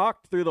he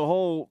talked through the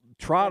whole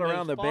trot From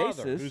around his the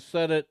father, bases. Who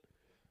said it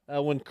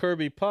when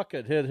Kirby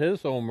Puckett hit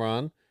his home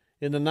run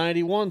in the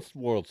 '91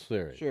 World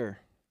Series? Sure.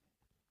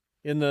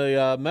 In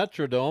the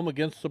Metrodome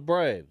against the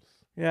Braves.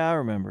 Yeah, I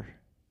remember.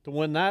 To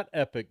win that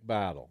epic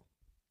battle.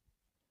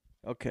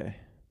 Okay.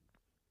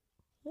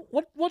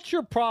 What's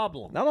your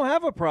problem? I don't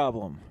have a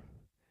problem.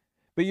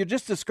 But you're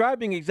just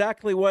describing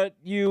exactly what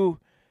you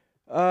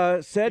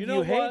said You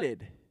know you what?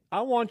 hated.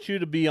 I want you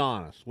to be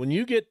honest. When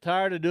you get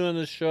tired of doing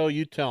this show,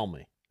 you tell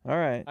me. All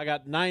right. I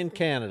got 9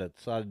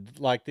 candidates I'd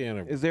like to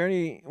interview. Is there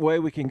any way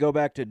we can go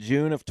back to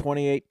June of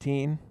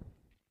 2018?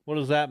 What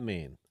does that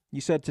mean?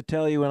 You said to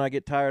tell you when I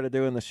get tired of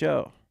doing the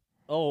show.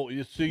 Oh,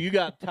 so you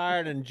got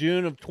tired in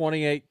June of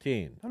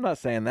 2018. I'm not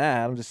saying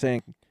that. I'm just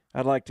saying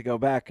I'd like to go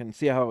back and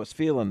see how I was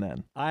feeling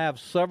then. I have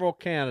several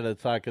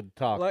candidates I could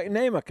talk to. Like,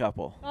 name a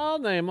couple. I'll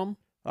name them.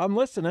 I'm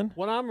listening.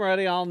 When I'm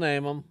ready, I'll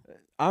name them.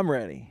 I'm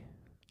ready.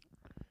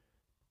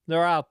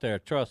 They're out there.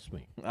 Trust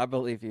me. I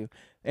believe you.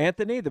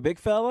 Anthony, the big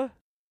fella?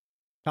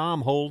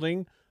 Tom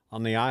Holding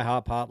on the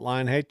IHOP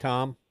hotline. Hey,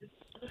 Tom.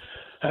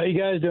 How you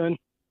guys doing?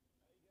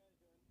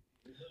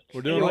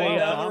 We're doing Anyway,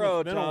 well, on Tom. the road,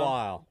 It's been Tom. a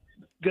while.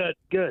 Good.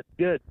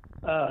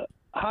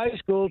 High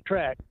school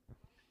track.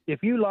 If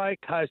you like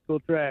high school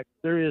track,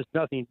 there is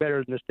nothing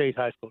better than the state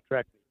high school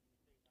track.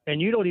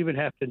 And you don't even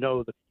have to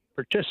know the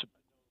participant.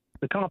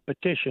 The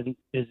competition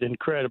is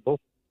incredible.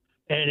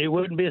 And it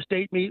wouldn't be a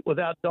state meet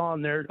without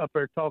Don there up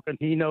there talking.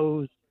 He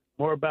knows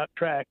more about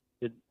track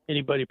than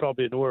anybody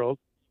probably in the world.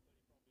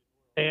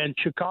 And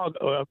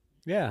Chicago,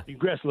 yeah,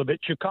 digress a little bit.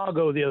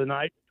 Chicago the other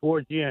night,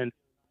 towards the end,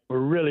 were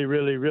really,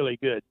 really, really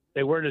good.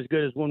 They weren't as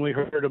good as when we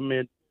heard them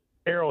in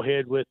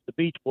Arrowhead with the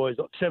Beach Boys,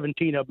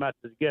 17 of them out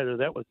together.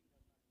 That was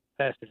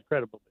fast and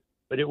incredible.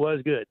 But it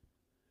was good.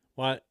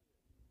 What?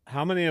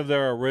 How many of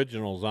their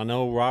originals? I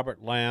know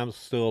Robert Lamb's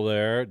still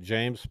there.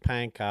 James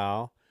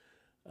Pankow.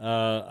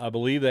 I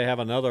believe they have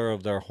another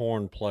of their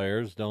horn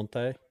players, don't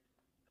they?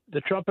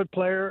 The trumpet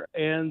player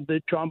and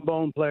the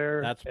trombone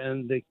player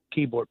and the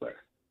keyboard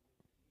player.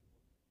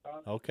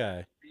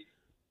 Okay.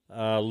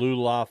 Lee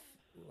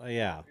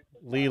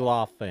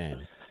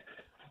Lofane.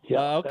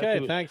 Yeah, okay,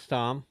 that's thanks,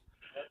 Tom.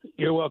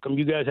 You're welcome.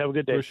 You guys have a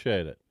good day.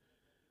 Appreciate it.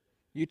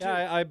 You too.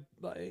 Yeah,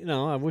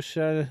 I wish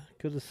I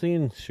could have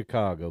seen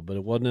Chicago, but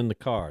it wasn't in the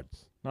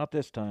cards. Not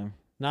this time.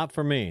 Not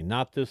for me.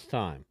 Not this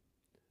time.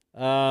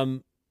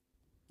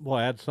 Boy,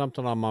 I had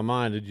something on my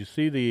mind. Did you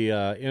see the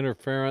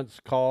interference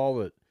call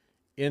that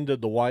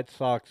ended the White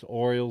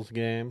Sox-Orioles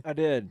game? I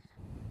did.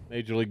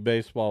 Major League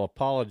Baseball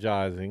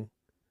apologizing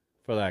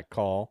for that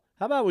call.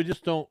 How about we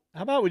just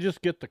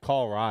get the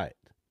call right?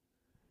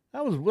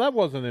 That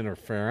wasn't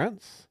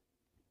interference.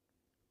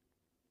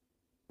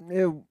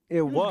 It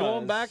was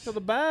going back to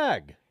the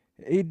bag.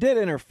 He did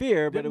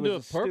interfere, but Didn't it do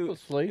was it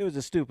purposely. It was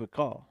a stupid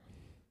call.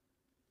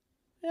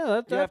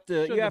 Yeah,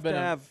 You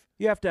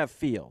have to have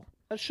feel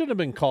That should have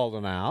been called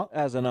an out.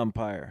 as an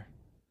umpire.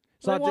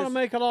 It's They not want to just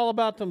make it all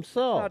about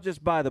themselves. not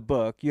just by the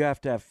book. You have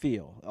to have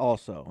feel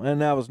also,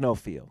 and that was no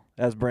feel,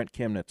 as Brent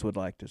Kimnitz would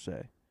like to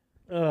say.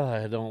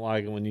 I don't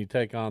like it when you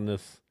take on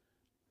this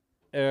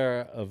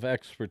air of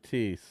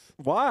expertise.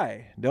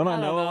 Why? Don't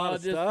I know a lot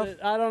of stuff?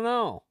 I don't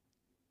know.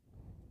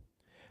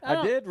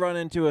 I did run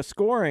into a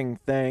scoring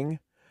thing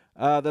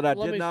that I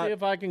Let did me not. see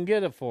if I can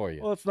get it for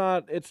you. Well, it's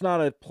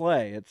not a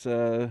play. It's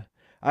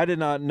I did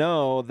not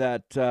know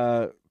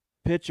that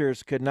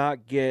pitchers could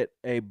not get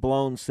a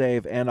blown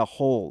save and a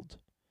hold.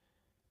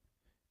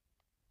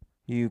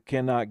 You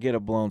cannot get a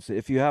blown save.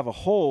 If you have a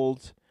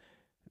hold,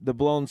 the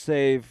blown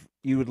save,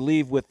 you would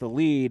leave with the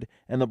lead,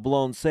 and the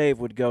blown save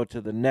would go to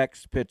the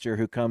next pitcher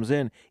who comes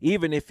in,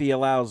 even if he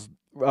allows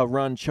a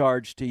run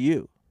charge to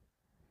you.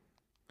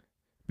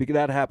 Because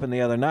that happened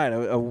the other night.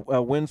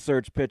 A Wind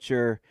Surge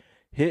pitcher,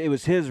 it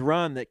was his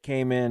run that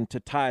came in to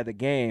tie the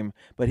game,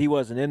 but he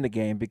wasn't in the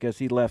game because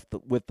he left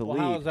with the lead.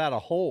 How is that a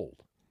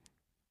hold?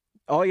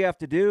 All you have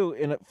to do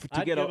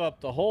I'd give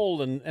up the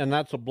hold, and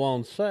that's a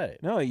blown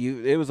save. No,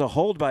 it was a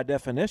hold by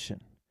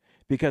definition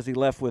because he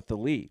left with the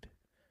lead.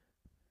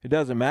 It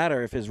doesn't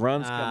matter if his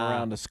runs come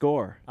around to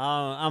score.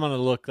 I'm going to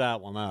look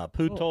that one up.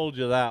 Who told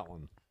you that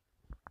one?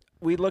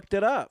 We looked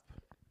it up.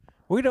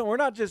 We're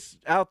not just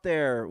out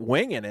there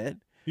winging it.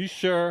 You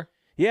sure?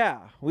 Yeah,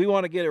 we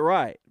want to get it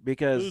right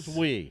because Who's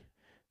we?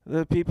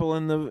 The people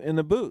in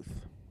the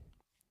booth.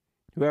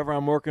 Whoever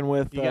I'm working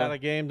with. You got a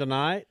game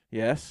tonight?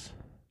 Yes.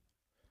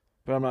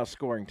 But I'm not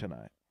scoring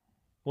tonight.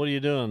 What are you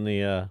doing?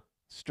 The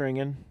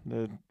stringing,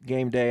 the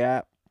game day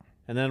app.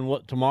 And then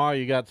what? Tomorrow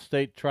you got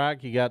state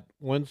track. You got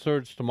Wind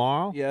Surge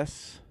tomorrow.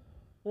 Yes.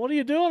 What are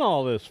you doing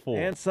all this for?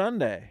 And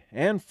Sunday,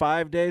 and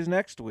 5 days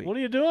next week. What are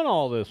you doing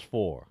all this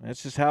for?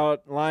 That's just how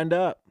it lined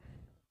up.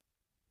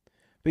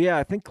 But yeah,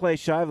 I think Clay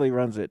Shively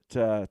runs it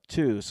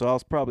too, so I'll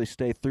probably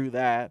stay through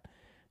that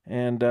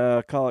and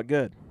call it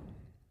good.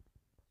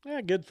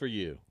 Yeah, good for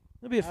you.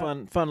 It'll be a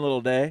fun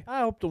little day. I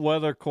hope the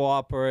weather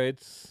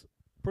cooperates.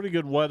 Pretty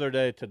good weather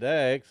day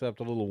today, except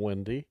a little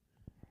windy.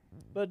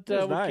 But we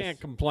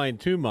can't complain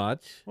too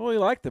much. Well, we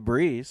like the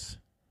breeze.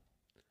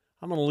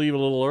 I'm going to leave a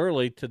little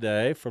early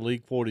today for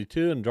League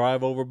 42 and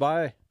drive over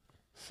by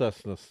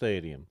Cessna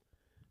Stadium.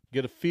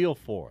 Get a feel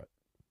for it.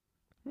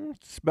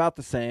 It's about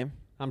the same.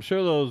 I'm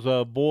sure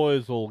those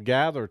boys will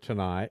gather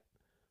tonight,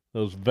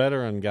 those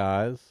veteran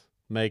guys,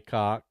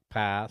 Maycock,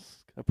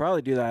 Pask. They'll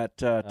probably do that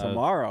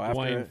tomorrow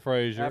Dwayne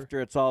Frazier. after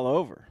it's all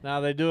over.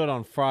 Now, they do it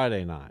on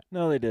Friday night.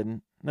 No, they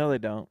didn't. No, they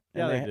don't.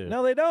 Yeah, they do.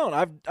 No, they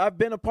don't. I've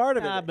been a part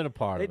of it. I've been a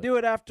part of it. They do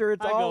it after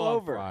it's I all go on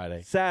over.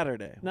 Friday.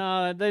 Saturday.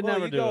 No, they never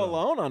do it. You go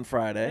alone on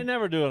Friday. They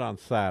never do it on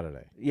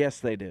Saturday. Yes,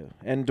 they do.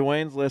 And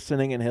Dwayne's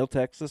listening, and he'll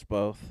text us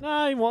both.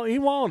 No, he won't. He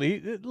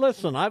won't.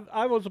 Listen,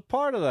 I was a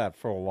part of that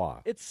for a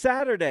while. It's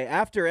Saturday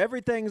after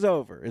everything's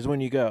over is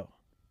when you go.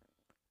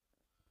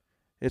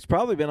 It's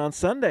probably been on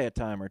Sunday a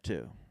time or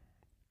two.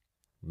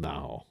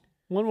 No.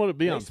 When would it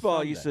be on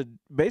Sunday?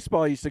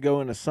 Baseball used to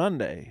go into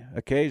Sunday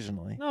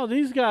occasionally. No,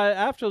 these guys,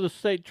 after the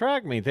state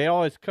track meet, they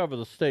always cover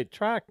the state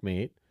track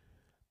meet.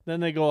 Then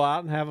they go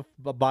out and have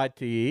a bite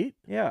to eat.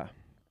 Yeah.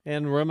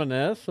 And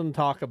reminisce and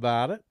talk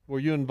about it. Were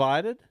you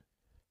invited?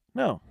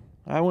 No.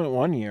 I went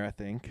 1 year, I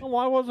think. Well,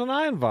 why wasn't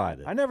I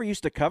invited? I never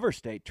used to cover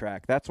state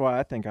track. That's why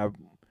I think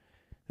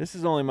this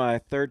is only my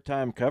third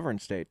time covering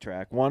state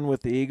track. 1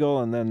 with the Eagle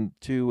and then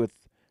 2 with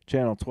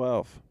Channel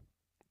 12.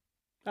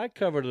 I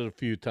covered it a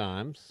few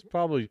times,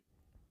 probably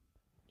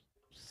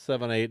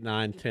 7, 8,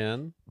 9,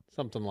 10,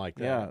 something like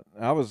that.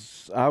 Yeah, I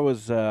was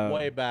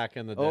way back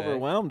in the day.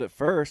 Overwhelmed at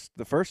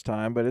the first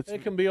time, but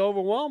it can be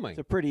overwhelming.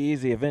 It's a pretty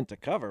easy event to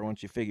cover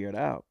once you figure it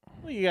out.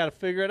 Well, you got to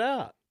figure it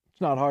out.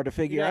 It's not hard to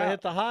figure out. You got to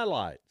hit the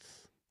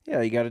highlights.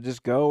 Yeah, you got to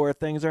just go where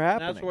things are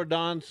happening. And that's where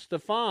Don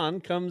Stefan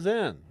comes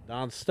in.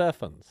 Don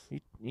Steffens.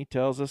 He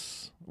tells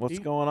us what's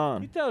going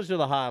on. He tells you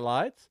the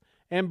highlights.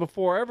 And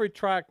before every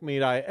track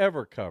meet I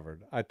ever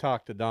covered, I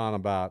talked to Don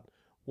about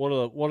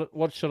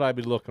what should I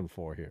be looking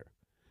for here?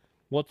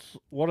 What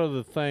are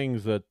the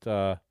things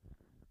that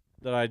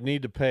I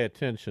need to pay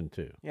attention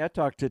to? Yeah, I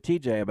talked to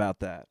TJ about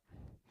that.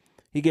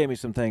 He gave me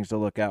some things to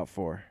look out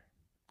for.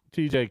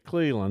 TJ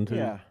Cleland,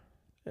 yeah,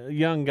 a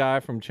young guy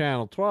from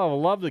Channel 12. I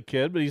love the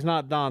kid, but he's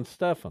not Don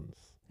Steffens.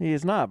 He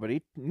is not, but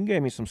he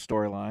gave me some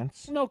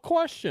storylines. No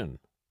question.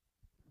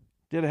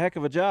 Did a heck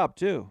of a job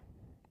too.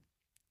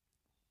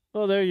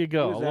 Oh, there you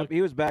go.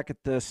 He was back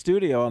at the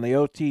studio on the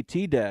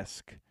OTT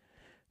desk,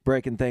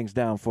 breaking things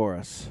down for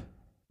us.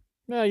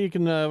 Now you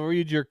can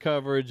read your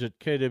coverage at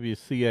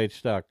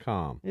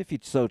kwch.com. If you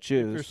so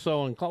choose. If you're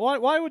so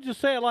inclined. Why would you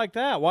say it like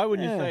that? Why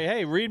wouldn't you say,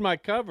 hey, read my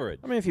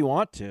coverage? I mean, if you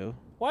want to.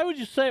 Why would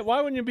you say it?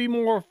 Why wouldn't you be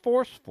more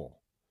forceful?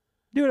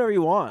 Do whatever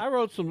you want. I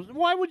wrote some.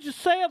 Why would you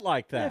say it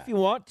like that? Yeah, if you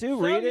want to,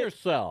 read it. Sell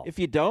yourself. If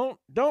you don't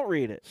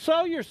read it.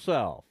 Sell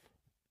yourself.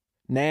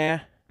 Nah.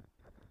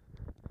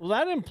 Well,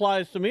 that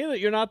implies to me that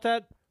you're not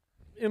that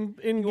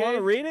engaged. You want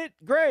to read it?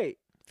 Great.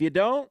 If you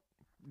don't,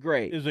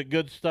 great. Is it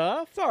good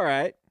stuff? It's all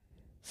right.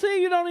 See,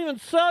 you don't even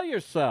sell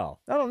yourself.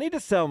 I don't need to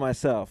sell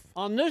myself.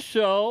 On this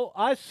show,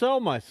 I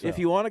sell myself. If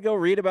you want to go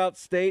read about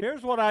state,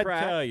 here's what I'd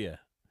tell you.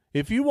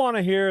 If you want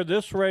to hear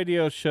this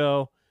radio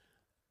show,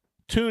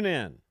 tune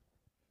in.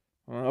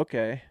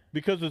 Okay.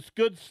 Because it's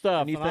good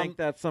stuff. And you think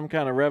that's some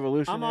kind of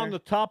revolutionary? I'm on the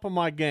top of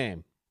my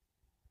game.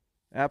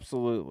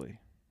 Absolutely.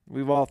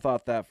 We've all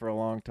thought that for a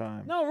long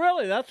time. No,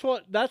 really, that's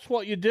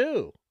what you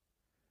do.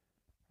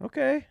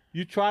 Okay.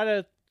 You try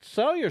to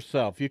sell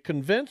yourself. You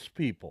convince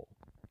people.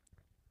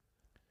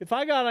 If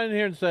I got in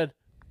here and said,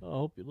 I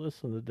hope you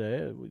listen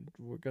today,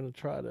 we're going to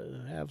try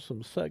to have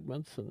some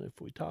segments, and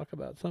if we talk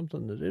about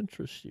something that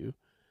interests you,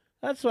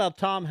 that's how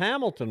Tom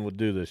Hamilton would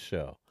do this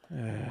show.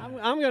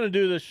 I'm going to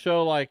do this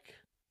show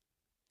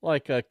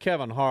like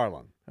Kevin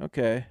Harlan.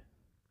 Okay.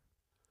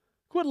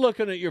 Quit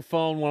looking at your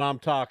phone when I'm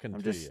talking to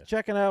you. I'm just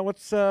checking out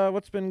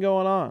what's been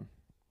going on.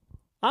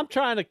 I'm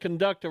trying to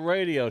conduct a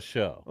radio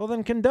show. Well,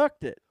 then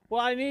conduct it.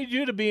 Well, I need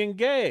you to be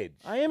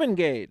engaged. I am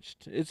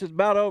engaged. It's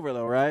about over,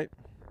 though, right?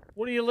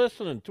 What are you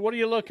listening to? What are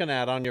you looking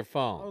at on your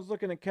phone? I was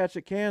looking at Catch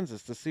It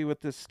Kansas to see what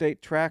this state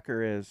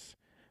tracker is,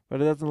 but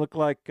it doesn't look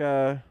like,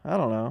 I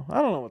don't know.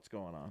 I don't know what's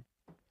going on.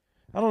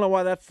 I don't know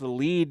why that's the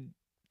lead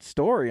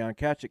story on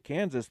Catch It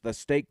Kansas, the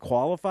state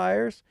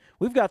qualifiers.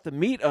 We've got the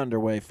meet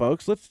underway,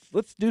 folks.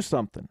 Let's do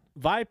something.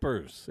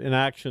 Vipers in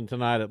action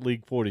tonight at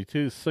League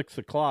 42, 6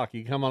 o'clock.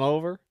 You coming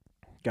over?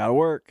 Gotta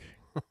work.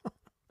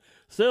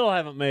 Still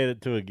haven't made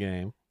it to a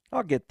game.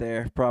 I'll get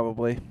there,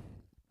 probably.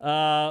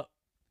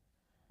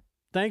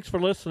 Thanks for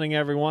listening,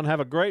 everyone. Have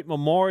a great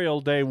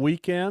Memorial Day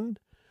weekend.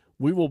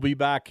 We will be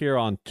back here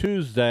on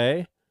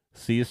Tuesday.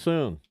 See you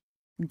soon.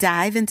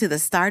 Dive into the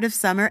start of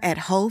summer at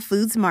Whole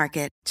Foods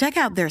Market. Check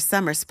out their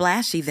Summer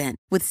Splash event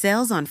with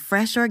sales on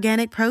fresh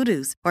organic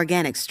produce,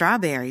 organic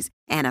strawberries,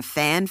 and a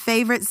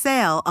fan-favorite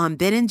sale on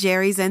Ben &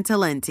 Jerry's and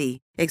Talenti.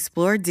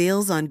 Explore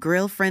deals on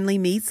grill-friendly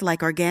meats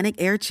like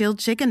organic air-chilled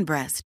chicken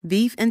breast,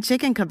 beef and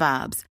chicken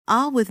kebabs,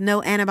 all with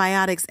no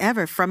antibiotics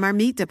ever from our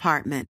meat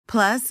department.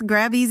 Plus,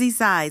 grab easy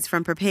sides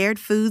from prepared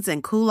foods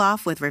and cool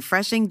off with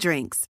refreshing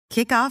drinks.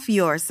 Kick off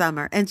your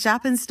summer and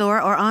shop in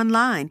store or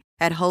online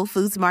at Whole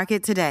Foods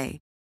Market today.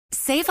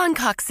 Save on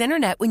Cox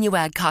Internet when you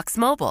add Cox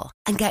Mobile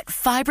and get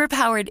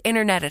fiber-powered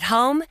internet at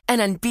home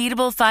and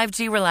unbeatable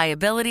 5G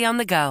reliability on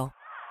the go.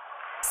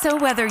 So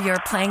whether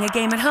you're playing a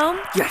game at home,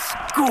 Yes,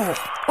 goal.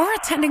 or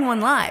attending one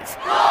live,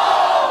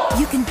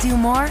 you can do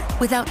more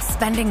without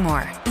spending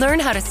more. Learn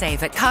how to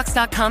save at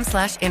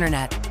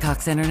cox.com/internet.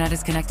 Cox Internet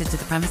is connected to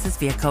the premises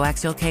via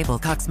coaxial cable.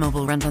 Cox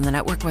Mobile runs on the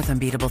network with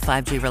unbeatable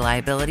 5G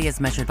reliability as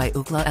measured by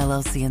Ookla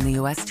LLC in the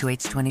U.S.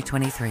 2H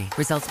 2023.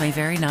 Results may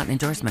vary, not an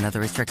endorsement.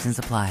 Other restrictions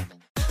apply.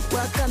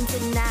 Welcome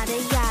to Nada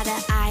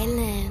Yada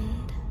Island.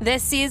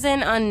 This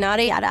season on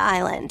Nada Yada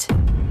Island.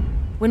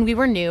 When we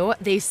were new,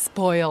 they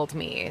spoiled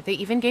me. They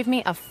even gave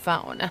me a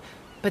phone.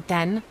 But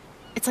then,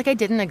 it's like I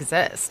didn't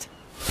exist.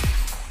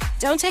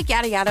 Don't take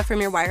yada yada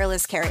from your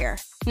wireless carrier.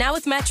 Now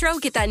with Metro,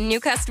 get that new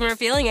customer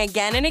feeling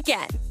again and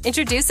again.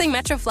 Introducing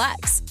Metro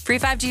Flex. Free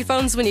 5G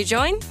phones when you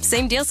join,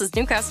 same deals as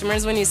new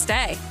customers when you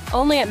stay.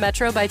 Only at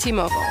Metro by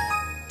T-Mobile.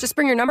 Just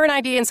bring your number and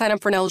ID and sign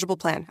up for an eligible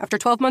plan. After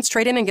 12 months,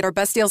 trade in and get our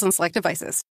best deals on select devices.